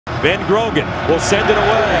Ben Grogan will send it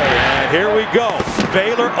away. And here we go.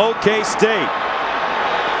 Baylor, OK State.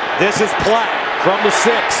 This is Platt from the 6.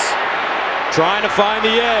 Trying to find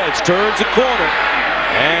the edge. Turns the corner.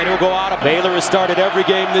 And he'll go out. Baylor has started every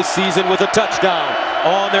game this season with a touchdown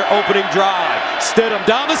on their opening drive. Stidham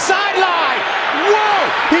down the sideline.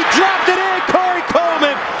 Whoa! He dropped it in. Corey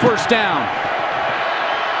Coleman. First down.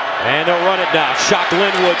 And they'll run it now. Shock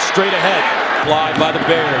Linwood straight ahead. Applied by the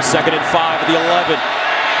Bears. 2nd and 5 at the 11.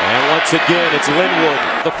 And once again, it's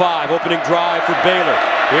Linwood. The 5. Opening drive for Baylor.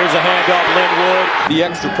 Here's a handoff. Linwood. The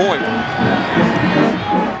extra point.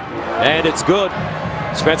 And it's good.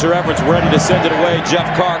 Spencer Everett's ready to send it away.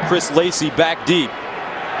 Jeff Carr, Chris Lacey back deep.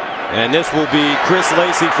 And this will be Chris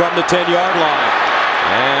Lacey from the 10-yard line.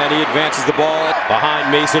 And he advances the ball behind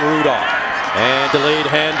Mason Rudolph. And delayed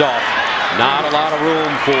handoff. Not a lot of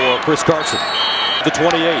room for Chris Carson. The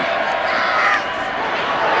 28.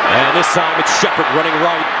 And this time it's Shepard running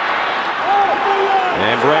right.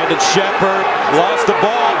 And Brandon Shepard lost the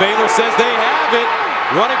ball. Baylor says they have it.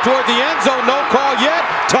 Running toward the end zone. No call yet.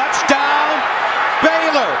 Touchdown,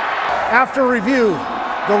 Baylor. After review,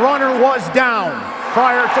 the runner was down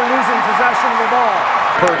prior to losing possession of the ball.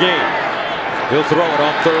 Per game. He'll throw it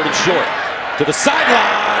on 3rd and short. To the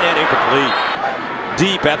sideline and incomplete.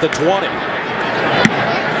 Deep at the 20.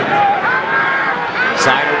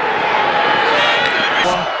 Sider.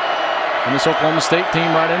 And this Oklahoma State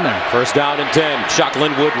team right in there. First down and 10. Shock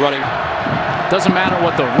Linwood running. Doesn't matter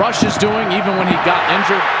what the rush is doing, even when he got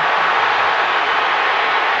injured.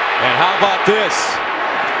 And how about this?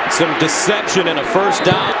 Some deception and a first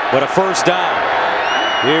down, but a first down.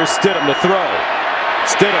 Here's Stidham to throw.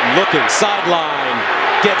 Stidham looking, sideline,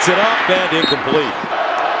 gets it up and incomplete.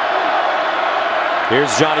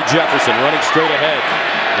 Here's Johnny Jefferson running straight ahead,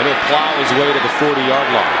 and he'll plow his way to the 40-yard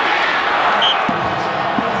line.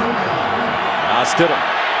 Now Stidham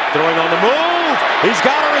throwing on the move. He's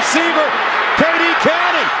got a receiver. K.D.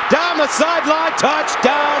 Cannon down the sideline.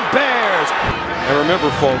 Touchdown, Bears. And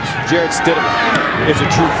remember, folks, Jared Stidham is a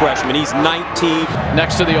true freshman. He's 19th.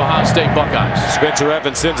 Next to the Ohio State Buckeyes. Spencer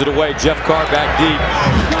Evans sends it away. Jeff Carr back deep.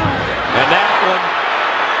 And that one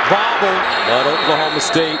bobbled. But Oklahoma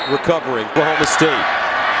State recovering. Oklahoma State.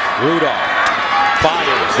 Rudolph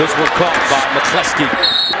fires. This one caught by McCleskey.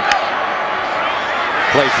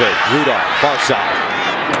 Play fake. Rudolph, far side.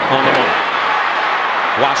 On the money.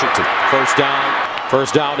 Washington, first down.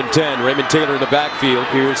 First down and 10. Raymond Taylor in the backfield.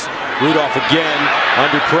 Here's Rudolph again.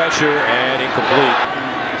 Under pressure and incomplete.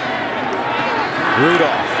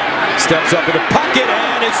 Rudolph steps up in the pocket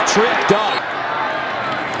and is tripped up.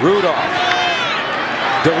 Rudolph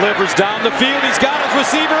delivers down the field. He's got his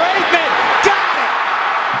receiver. Aikman got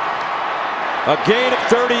it! A gain of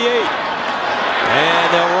 38. And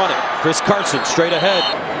they'll run it. Chris Carson straight ahead.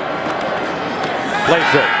 Play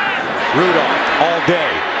fake. Rudolph all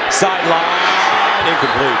day. Sideline.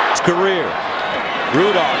 Incomplete. His career.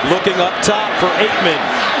 Rudolph looking up top for Aikman.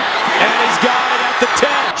 And he's got it at the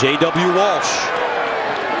 10. J.W. Walsh.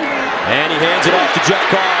 And he hands it off to Jeff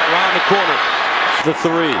Carr around the corner. The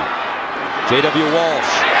 3. J.W.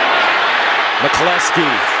 Walsh.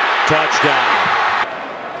 McCleskey. Touchdown.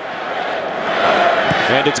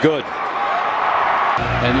 And it's good.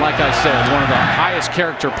 And like I said, one of the highest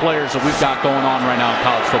character players that we've got going on right now in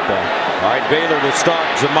college football. All right, Baylor will start.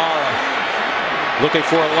 Zamara looking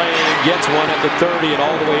for a lane, gets one at the 30 and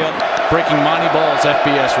all the way up. Breaking Monty Ball's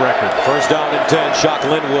FBS record. First down and 10. Shock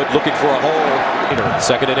Linwood looking for a hole.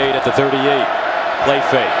 2nd and 8 at the 38. Play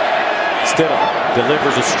fake. Stidham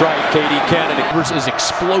delivers a strike. K.D. Cannon is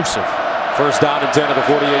explosive. First down and 10 at the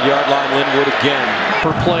 48-yard line. Linwood again.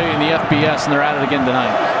 Per play in the FBS, and they're at it again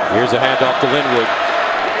tonight. Here's a handoff to Linwood.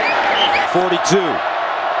 42.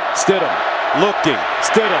 Stidham looking.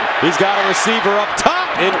 Stidham. He's got a receiver up top.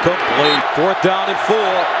 Incomplete. 4th down and 4.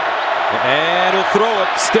 And he'll throw it.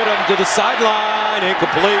 Stidham to the sideline.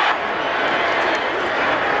 Incomplete.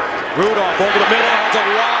 Rudolph over the middle. Has a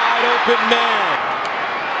wide open man.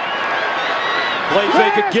 Play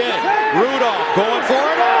fake again. Rudolph going for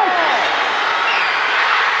it all.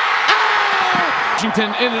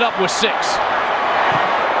 Washington ended up with 6.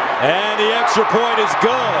 And the extra point is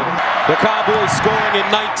good. The Cowboys scoring in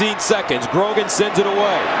 19 seconds. Grogan sends it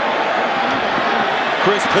away.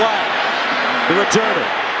 Chris Platt, the returner.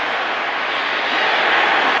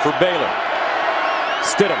 For Baylor.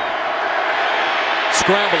 Stidham.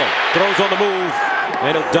 Scrambling. Throws on the move.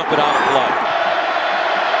 And he'll dump it out of play.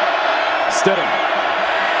 Stidham.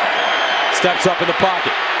 Steps up in the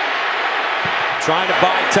pocket. Trying to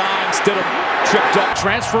buy time. Stidham tripped up.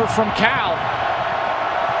 Transfer from Cal.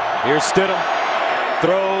 Here's Stidham.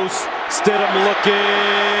 Throws. Stidham looking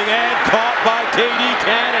and caught by K.D.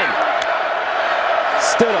 Cannon.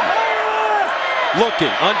 Stidham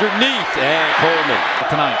looking underneath, and Coleman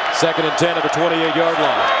Tonight. 2nd and 10 at the 28-yard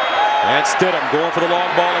line. And Stidham going for the long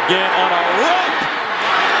ball again on a rope.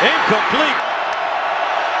 Incomplete.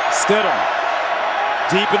 Stidham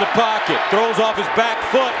deep in the pocket, throws off his back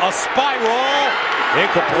foot, a spiral,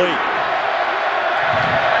 incomplete.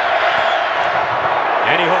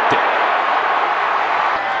 And he hooked it.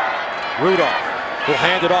 Rudolph will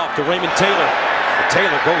hand it off to Raymond Taylor. But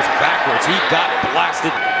Taylor goes backwards. He got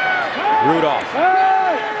blasted. Rudolph,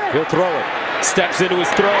 he'll throw it. Steps into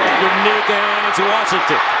his throw underneath, and it's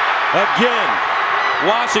Washington. Again,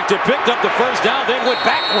 Washington picked up the first down, then went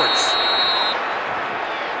backwards.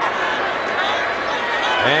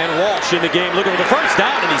 And Walsh in the game looking for the first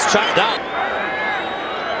down, and he's chopped out.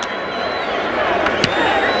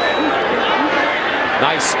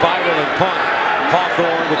 Nice spiral and punt.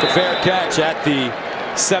 Hawthorne with the fair catch at the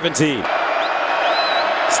 17.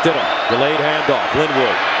 Stidham, delayed handoff,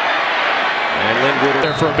 Linwood. And Linwood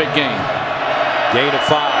There for a big gain. Gain of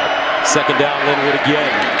 5. 2nd down, Linwood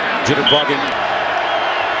again. Jitterbugging.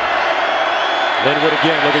 Linwood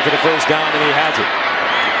again looking for the first down, and he has it.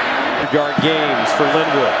 Yard games for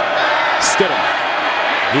Linwood. Stidham.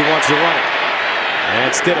 He wants to run it.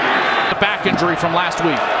 And Stidham. The back injury from last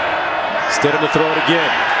week. Stidham to throw it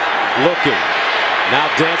again. Looking. Now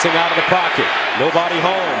dancing out of the pocket. Nobody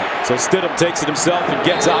home. So Stidham takes it himself and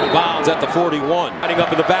gets out of bounds at the 41. Lining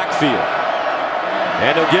up in the backfield.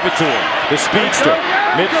 And they'll give it to him. The speedster.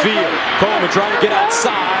 Midfield. Coleman trying to get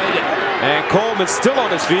outside. And Coleman still on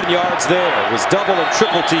his feet. Yards there. Was double and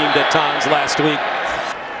triple teamed at times last week.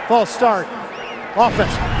 False start.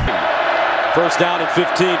 Offense. First down and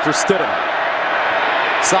 15 for Stidham.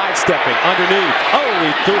 Sidestepping underneath. Oh,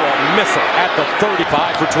 he threw a missile at the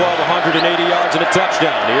 35 for 12, 180 yards and a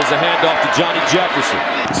touchdown. Here's a handoff to Johnny Jefferson.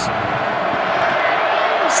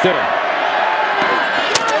 Stidham.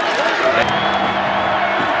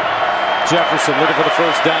 Jefferson looking for the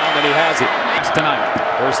first down, and he has it. Tonight.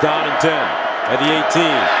 First down and 10 at the 18.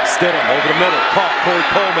 Stidham over the middle. Caught Corey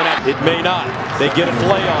Coleman. It may not. They get a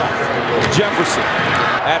play off. Jefferson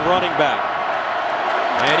at running back.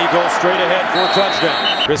 And he goes straight ahead for a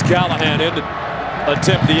touchdown. Chris Callahan in to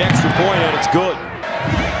attempt the extra point, and it's good.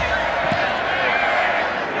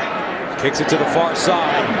 Kicks it to the far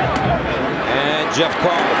side. And Jeff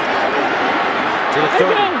Carter to the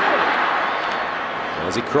 30.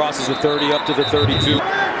 As he crosses the 30 up to the 32.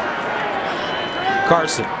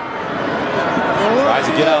 Carson tries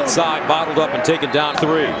to get outside, bottled up and taken down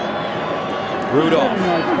 3. Rudolph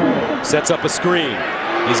sets up a screen.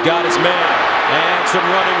 He's got his man. And some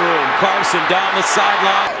running room. Carson down the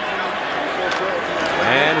sideline.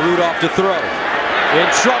 And Rudolph to throw. In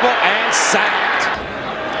trouble and sacked.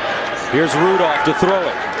 Here's Rudolph to throw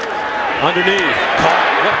it. Underneath. Caught.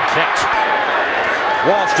 What a catch.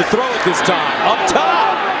 Walsh to throw it this time. Up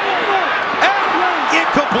top. And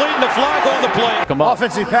incomplete, and the flag on the play.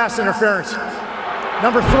 Offensive pass interference.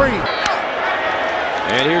 Number 3.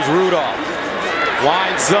 And here's Rudolph.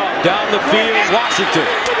 Winds up down the field. Washington.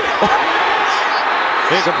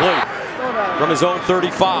 Incomplete from his own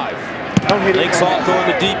 35. Lakes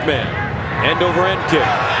Hawthorne the deep man. End over end kick.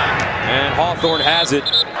 And Hawthorne has it.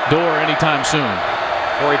 Door anytime soon.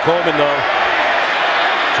 Corey Coleman, though,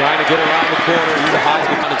 trying to get around the corner. He's a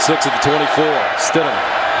Heisman at 6 at the 24. Stidham.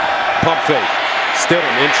 Pump fake.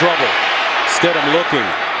 Stidham in trouble. Stidham looking.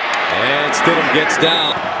 And Stidham gets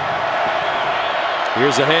down.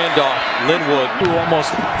 Here's a handoff. Linwood.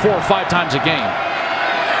 Almost 4 or 5 times a game.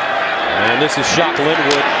 And this is Shock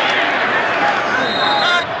Linwood.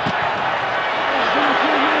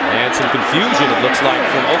 And some confusion, it looks like,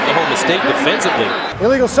 from Oklahoma State defensively.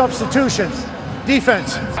 Illegal substitution.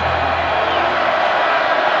 Defense.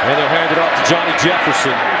 And they'll hand it off to Johnny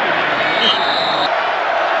Jefferson.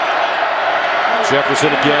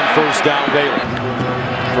 Jefferson again, first down Baylor.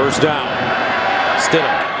 First down.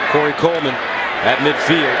 Stidham. Corey Coleman at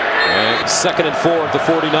midfield. And 2nd and 4 at the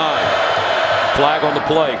 49. Flag on the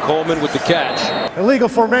play. Coleman with the catch. Illegal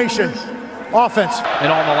formation. Offense. And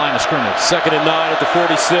on the line of scrimmage. 2nd and 9 at the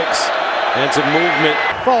 46. And some movement.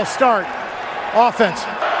 False start. Offense.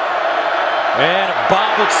 And a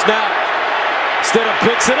bobbled snap. Stidham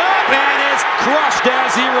picks it up and is crushed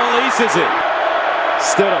as he releases it.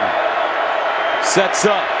 Stidham sets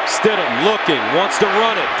up. Stidham looking. Wants to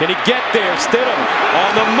run it. Can he get there? Stidham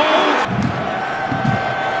on the move.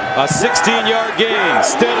 A 16-yard gain.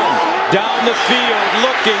 Stidham down the field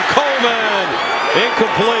looking. Coleman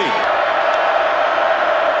incomplete.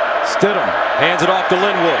 Stidham hands it off to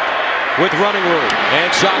Linwood with running room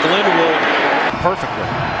and shot Linwood Perfectly.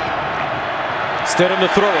 Stidham to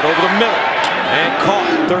throw it over the middle and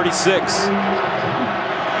caught 36.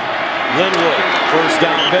 Linwood, first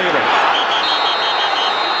down Baylor.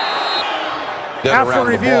 After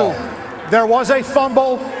review, there was a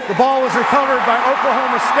fumble. The ball was recovered by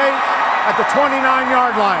Oklahoma State at the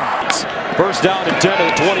 29-yard line. First down and 10 to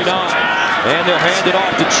the 29. And they'll hand it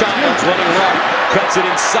off to Childs running right. Cuts it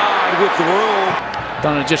inside with the room.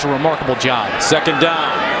 Done just a remarkable job. Second down.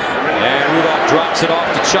 And Rudolph drops it off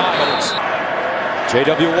to Childs.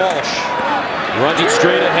 J.W. Walsh runs it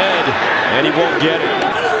straight ahead, and he won't get it.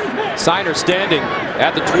 Siner standing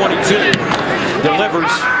at the 22. Delivers.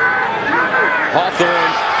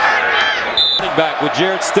 Hawthorne running back with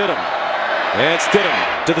Jarrett Stidham. And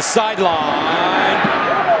Stidham to the sideline.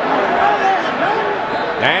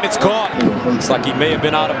 And it's caught. Looks like he may have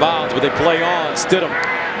been out of bounds, but they play on. Stidham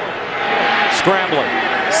scrambling.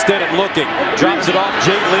 Stidham looking. Drops it off.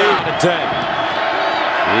 Jay Lee at 10.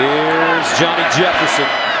 Here's Johnny Jefferson.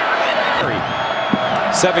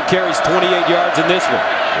 7 carries, 28 yards in this one.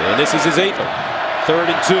 And this is his 8th. 3rd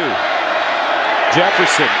and 2.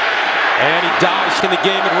 Jefferson. And he dives in the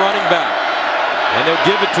game at running back. And they'll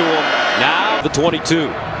give it to him. Now the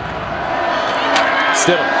 22.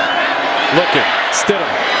 Stidham looking.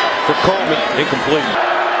 Stidham for Coleman. Incomplete.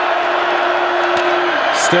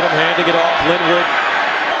 Stidham handing it off. Linwood.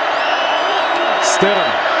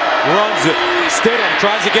 Stidham runs it. Stidham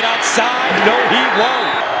tries to get outside. No, he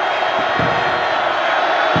won't.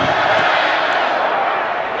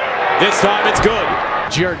 This time it's good.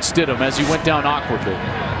 Jarrett Stidham as he went down awkwardly.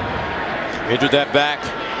 Injured that back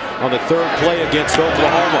on the 3rd play against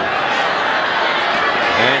Oklahoma.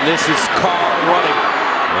 And this is Carr running.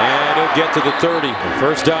 And he'll get to the 30.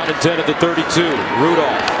 First down and 10 at the 32.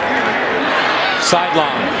 Rudolph.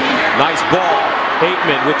 Sideline. Nice ball.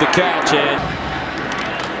 Aitman with the catch. And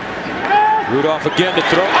Rudolph again to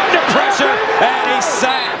throw. Under pressure. And he's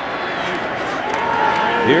sacked.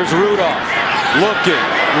 Here's Rudolph. Looking.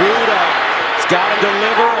 Rudolph. He's got to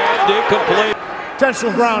deliver and incomplete.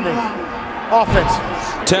 Intentional grounding. Offense.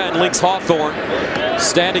 10 links Hawthorne,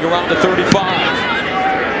 standing around the 35.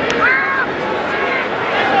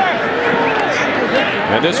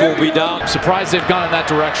 And this will be down. Surprised they've gone in that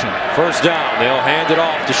direction. First down. They'll hand it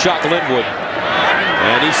off to Shock Linwood.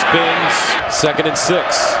 And he spins. 2nd and 6.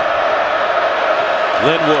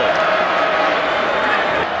 Linwood.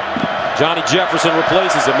 Johnny Jefferson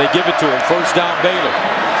replaces him. They give it to him. First down Baylor.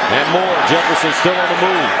 And more. Jefferson still on the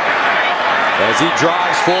move as he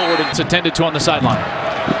drives forward. It's attended to on the sideline.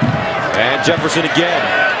 And Jefferson again.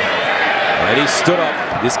 And he stood up.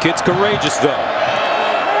 This kid's courageous, though.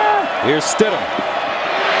 Here's Stidham.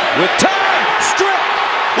 With time.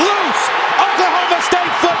 Stripped. Loose. Oklahoma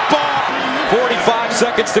State football. 45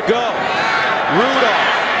 seconds to go. Rudolph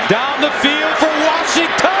down the field for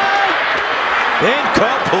Washington.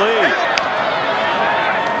 Incomplete.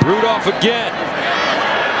 Rudolph again.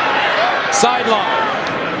 Sideline.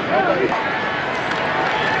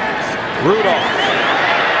 Rudolph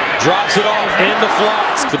drops it off in the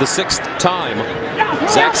flats for the 6th time.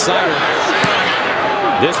 Zach Siner.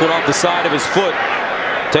 This one off the side of his foot.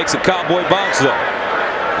 Takes a cowboy bounce though.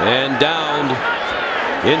 And down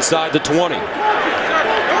inside the 20.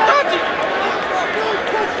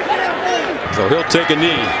 So he'll take a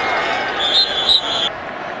knee.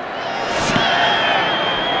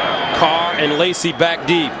 Carr and Lacey back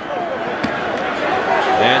deep.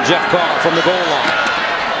 And Jeff Carr from the goal line.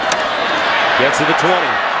 Gets to the 20.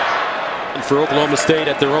 And for Oklahoma State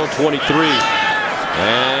at their own 23.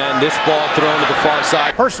 And this ball thrown to the far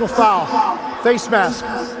side. Personal foul. Face mask.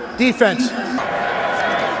 Defense.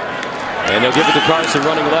 And they'll give it to Carson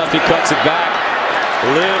running left. He cuts it back.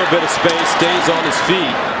 A little bit of space. Stays on his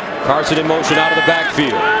feet. Carson in motion out of the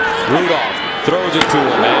backfield. Rudolph throws it to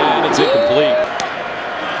him. And it's incomplete.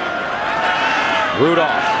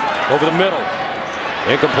 Rudolph over the middle.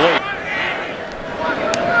 Incomplete.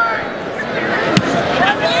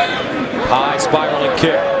 High spiraling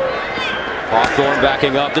kick. Hawthorne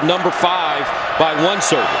backing up to number 5 by 1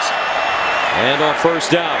 service. And on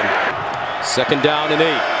first down. 2nd down and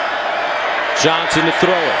 8. Johnson to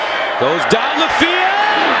throw it. Goes down the field.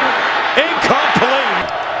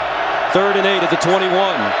 Incomplete. 3rd and 8 at the 21.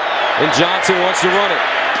 And Johnson wants to run it.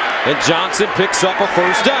 And Johnson picks up a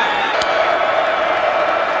first down.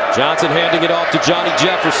 Johnson handing it off to Johnny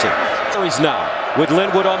Jefferson. He's now with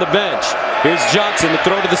Linwood on the bench. Here's Johnson to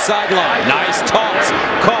throw to the sideline. Nice toss.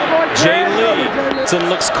 Caught. Jay Lee. Johnson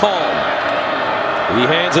looks calm. He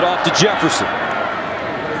hands it off to Jefferson.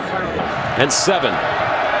 And 7.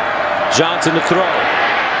 Johnson to throw.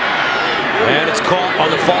 And it's caught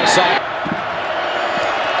on the far side.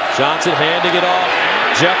 Johnson handing it off.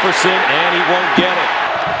 Jefferson, and he won't get it.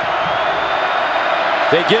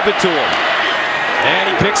 They give it to him. And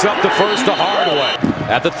he picks up the first the hard way.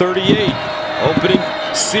 At the 38, opening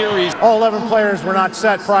series. All 11 players were not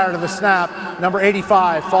set prior to the snap. Number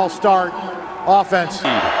 85, false start, offense. He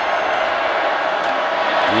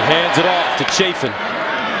hands it off to Chafin.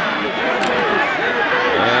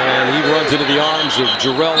 And he runs into the arms of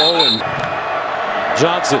Jarrell Owen.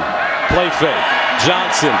 Johnson, play fake.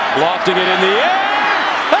 Johnson lofting it in the air.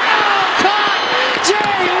 Oh, caught!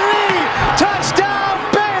 Jay Lee, touchdown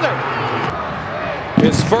Baylor!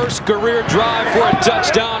 His first career drive for a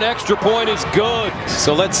touchdown extra point is good.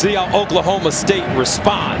 So let's see how Oklahoma State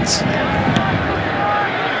responds.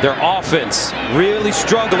 Their offense really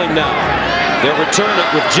struggling now. They'll return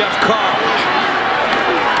it with Jeff Carr.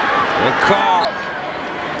 And Carr.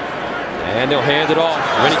 And they'll hand it off.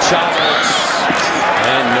 Rennie Childs.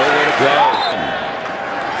 And nowhere to go.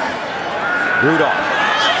 Rudolph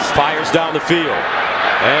fires down the field.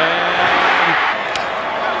 And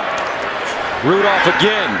Rudolph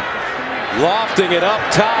again. Lofting it up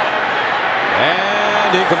top.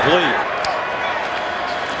 And incomplete.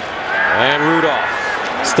 And Rudolph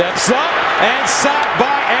steps up and sacked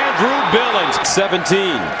by Andrew Billings.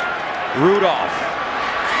 17. Rudolph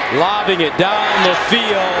lobbing it down the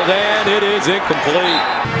field, and it is incomplete.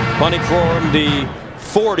 Punting for him, the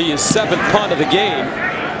 40 is 7th punt of the game.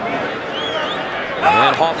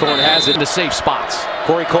 And Hawthorne has it in the safe spots.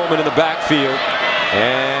 Corey Coleman in the backfield,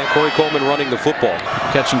 and Corey Coleman running the football.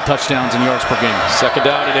 Catching touchdowns and yards per game. 2nd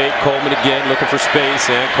down and 8, Coleman again looking for space,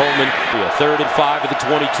 and Coleman, 3rd and 5 at the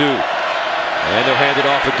 22. And they'll hand it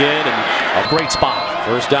off again, and A great spot.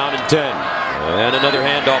 1st down and 10. And another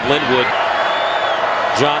handoff, Linwood.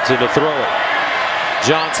 Johnson to throw it.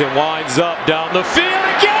 Johnson winds up down the field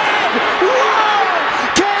again! Whoa!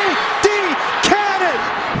 KD Cannon!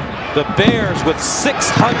 The Bears with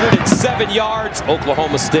 607 yards,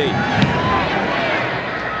 Oklahoma State.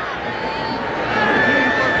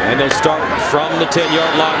 And they'll start from the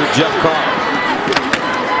 10-yard line with Jeff Carr.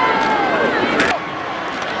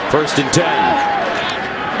 1st and 10.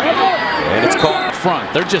 And it's caught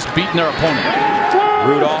Front. They're just beating their opponent.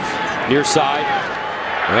 Rudolph near side.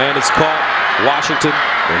 And it's caught Washington.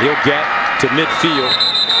 And he'll get to midfield.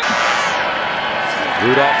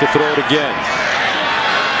 Rudolph to throw it again.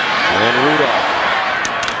 And Rudolph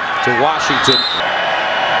to Washington.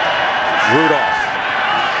 Rudolph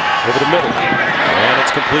over the middle. And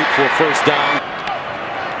it's complete for a 1st down.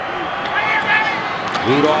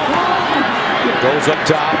 Rudolph goes up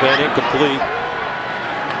top and incomplete.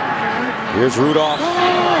 Here's Rudolph.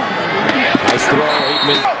 Nice throw,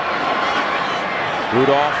 Aikman.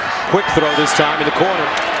 Rudolph, quick throw this time in the corner.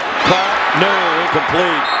 Caught, no,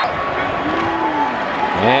 incomplete.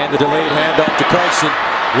 And the delayed handoff to Carson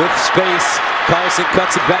with space. Carson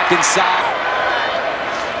cuts it back inside.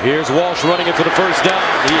 Here's Walsh running it for the 1st down.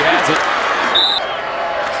 He has it.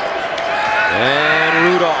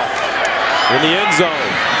 And Rudolph in the end zone.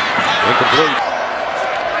 Incomplete.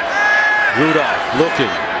 Rudolph looking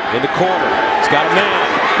in the corner. He's got a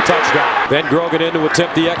man. Touchdown. Ben Grogan in to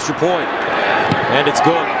attempt the extra point. And it's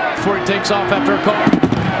good. Before he takes off after a call.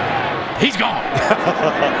 He's gone.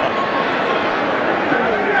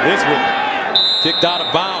 This one kicked out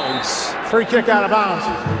of bounds. Free kick out of bounds.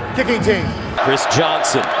 Kicking team. Chris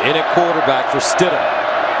Johnson in at quarterback for Stidham.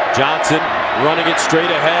 Johnson running it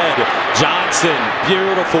straight ahead. Johnson,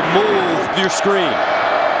 beautiful move to your screen.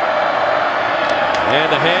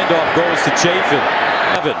 And the handoff goes to Chafin.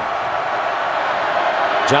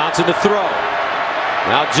 Johnson to throw.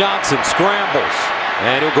 Now Johnson scrambles.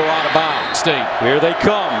 And he'll go out of bounds. State. Here they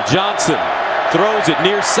come. Johnson throws it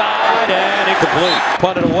near side and incomplete.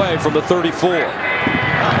 Punted away from the 34.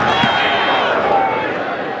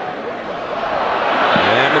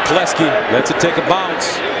 And McCleskey lets it take a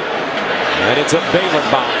bounce. And it's a Baylor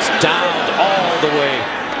bounce. Down all the way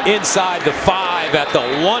inside the 5 at the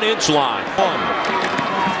 1-inch line.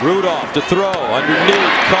 Rudolph to throw.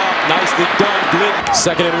 Underneath. Caught. Nicely done. Glidden.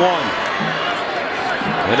 2nd and 1.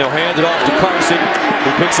 And they'll hand it off to Carson, who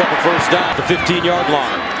picks up a 1st down at the 15-yard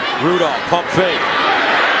line. Rudolph, pump fake.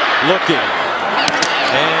 Looking.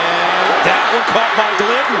 And that one caught by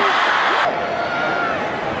Glidden.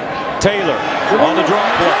 Taylor on the draw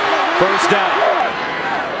play. 1st down.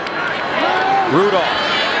 Rudolph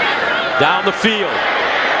down the field.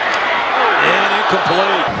 And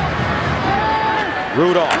incomplete.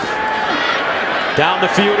 Rudolph down the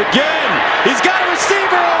field again. He's got a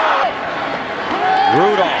receiver.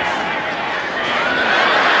 Rudolph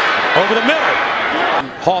over the middle.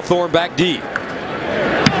 Hawthorne back deep.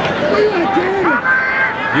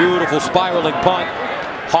 Beautiful spiraling punt.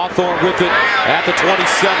 Hawthorne with it at the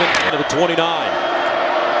 27 and the 29.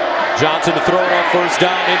 Johnson to throw it on 1st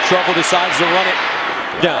down. In trouble, decides to run it.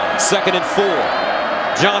 Down, 2nd and 4.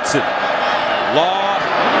 Johnson. Law.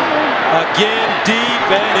 Again, deep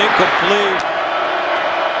and incomplete.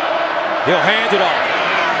 He'll hand it off.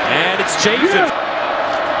 And it's Chafin.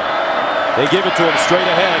 They give it to him straight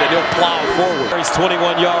ahead, and he'll plow forward. He's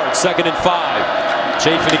 21 yards, 2nd and 5.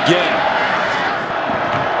 Chafin again.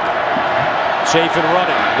 Chafin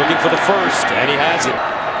running, looking for the first, and he has it.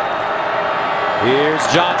 Here's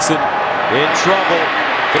Johnson in trouble.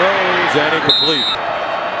 Throws and incomplete.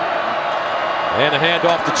 And a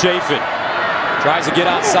handoff to Chafin. Tries to get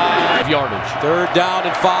outside. Yardage. 3rd down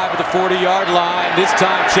and 5 at the 40-yard line. This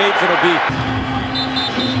time Chafin will be.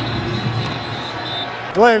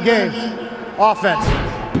 Delay of game. Offense.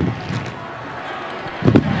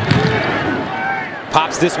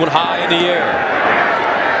 Pops this one high in the air.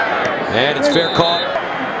 And it's fair caught.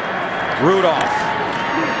 Rudolph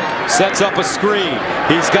sets up a screen.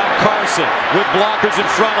 He's got Carson with blockers in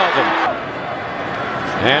front of him.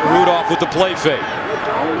 And Rudolph with the play fake.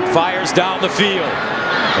 Fires down the field.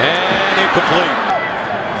 And incomplete.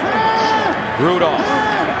 Rudolph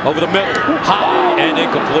over the middle. High and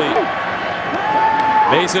incomplete.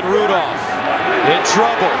 Mason Rudolph in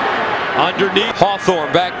trouble. Underneath.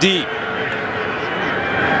 Hawthorne back deep.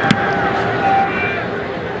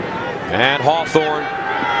 And Hawthorne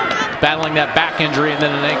battling that back injury and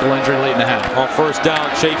then an ankle injury late in the half. On 1st down,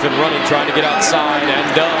 Chafin running, trying to get outside, and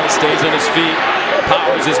does. Stays on his feet,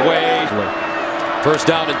 powers his way. 1st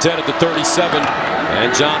down and 10 at the 37.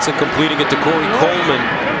 And Johnson completing it to Corey Coleman.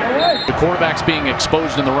 The quarterback's being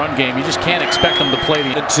exposed in the run game. You just can't expect them to play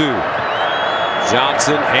the 2.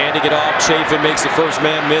 Johnson handing it off. Chafin makes the first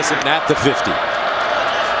man miss at the 50.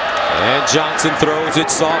 And Johnson throws it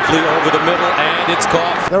softly over the middle, and it's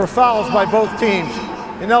caught. There were fouls by both teams.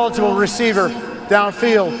 Ineligible receiver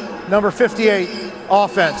downfield, number 58,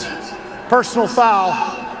 offense. Personal foul,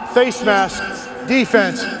 face mask,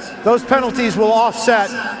 defense. Those penalties will offset.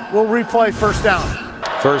 We'll replay 1st down.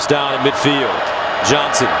 1st down at midfield.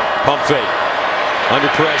 Johnson, pump fake. Under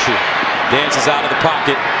pressure. Dances out of the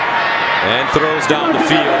pocket and throws down the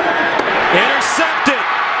field. Intercepted!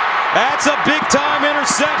 That's a big-time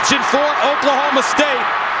interception for Oklahoma State.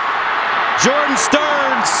 Jordan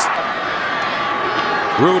Stearns.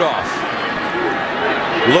 Rudolph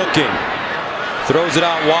looking. Throws it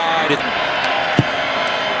out wide.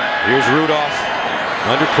 Here's Rudolph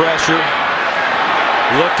under pressure.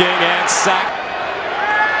 Looking and sacked.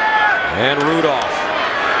 And Rudolph.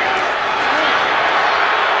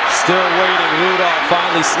 Still waiting. Rudolph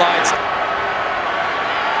finally slides.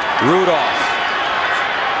 Rudolph.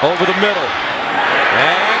 Over the middle.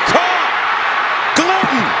 And caught!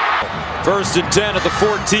 Glidden! 1st and 10 at the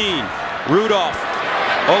 14. Rudolph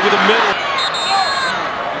over the middle.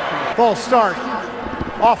 False start.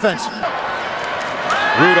 Offense.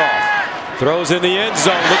 Rudolph throws in the end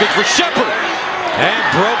zone, looking for Shepard. And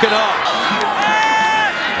broken up.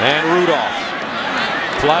 And Rudolph.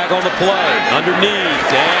 Flag on the play. Underneath.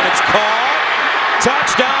 And it's caught.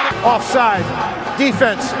 Touchdown. Offside.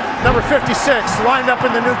 Defense, number 56, lined up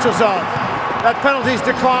in the neutral zone. That penalty's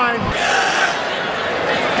declined.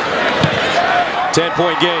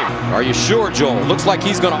 10-point game. Are you sure, Joel? Looks like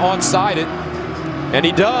he's going to onside it. And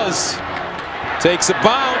he does. Takes a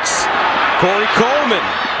bounce. Corey Coleman.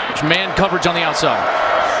 Man coverage on the outside.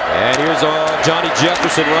 And here's Johnny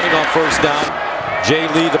Jefferson running on 1st down. Jay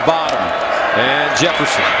Lee the bottom. And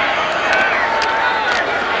Jefferson.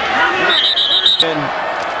 And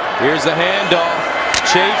here's the handoff.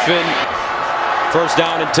 Chafin. 1st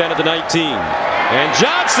down and 10 at the 19. And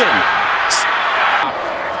Johnson.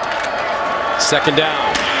 2nd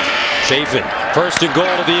down. Chafin. 1st and goal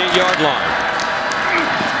at the 8-yard line.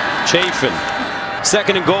 Chafin.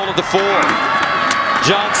 2nd and goal at the 4.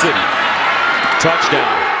 Johnson.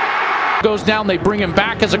 Touchdown. Goes down, they bring him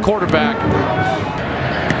back as a quarterback.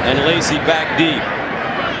 And Lacey back deep.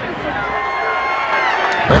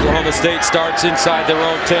 Oklahoma State starts inside their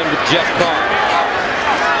own 10 with Jeff Carr.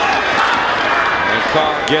 And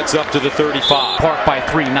Carr gets up to the 35. Park by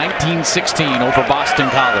 3, 19-16 over Boston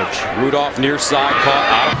College. Rudolph near side, caught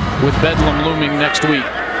out. With Bedlam looming next week.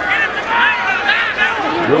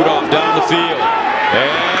 Rudolph down the field.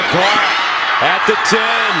 And caught at the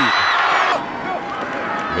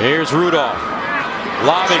 10. Here's Rudolph.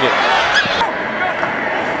 Lobbing it.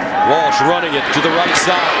 Walsh running it to the right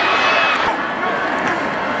side.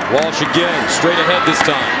 Walsh again, straight ahead this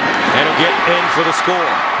time. And he'll get in for the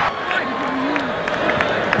score.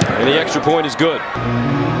 And the extra point is good.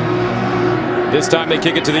 This time they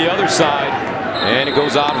kick it to the other side. And it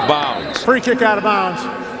goes out of bounds. Free kick out of bounds.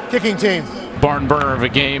 Kicking team. Barn burner of a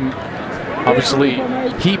game. Obviously,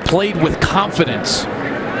 he played with confidence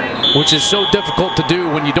which is so difficult to do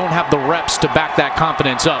when you don't have the reps to back that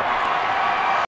confidence up.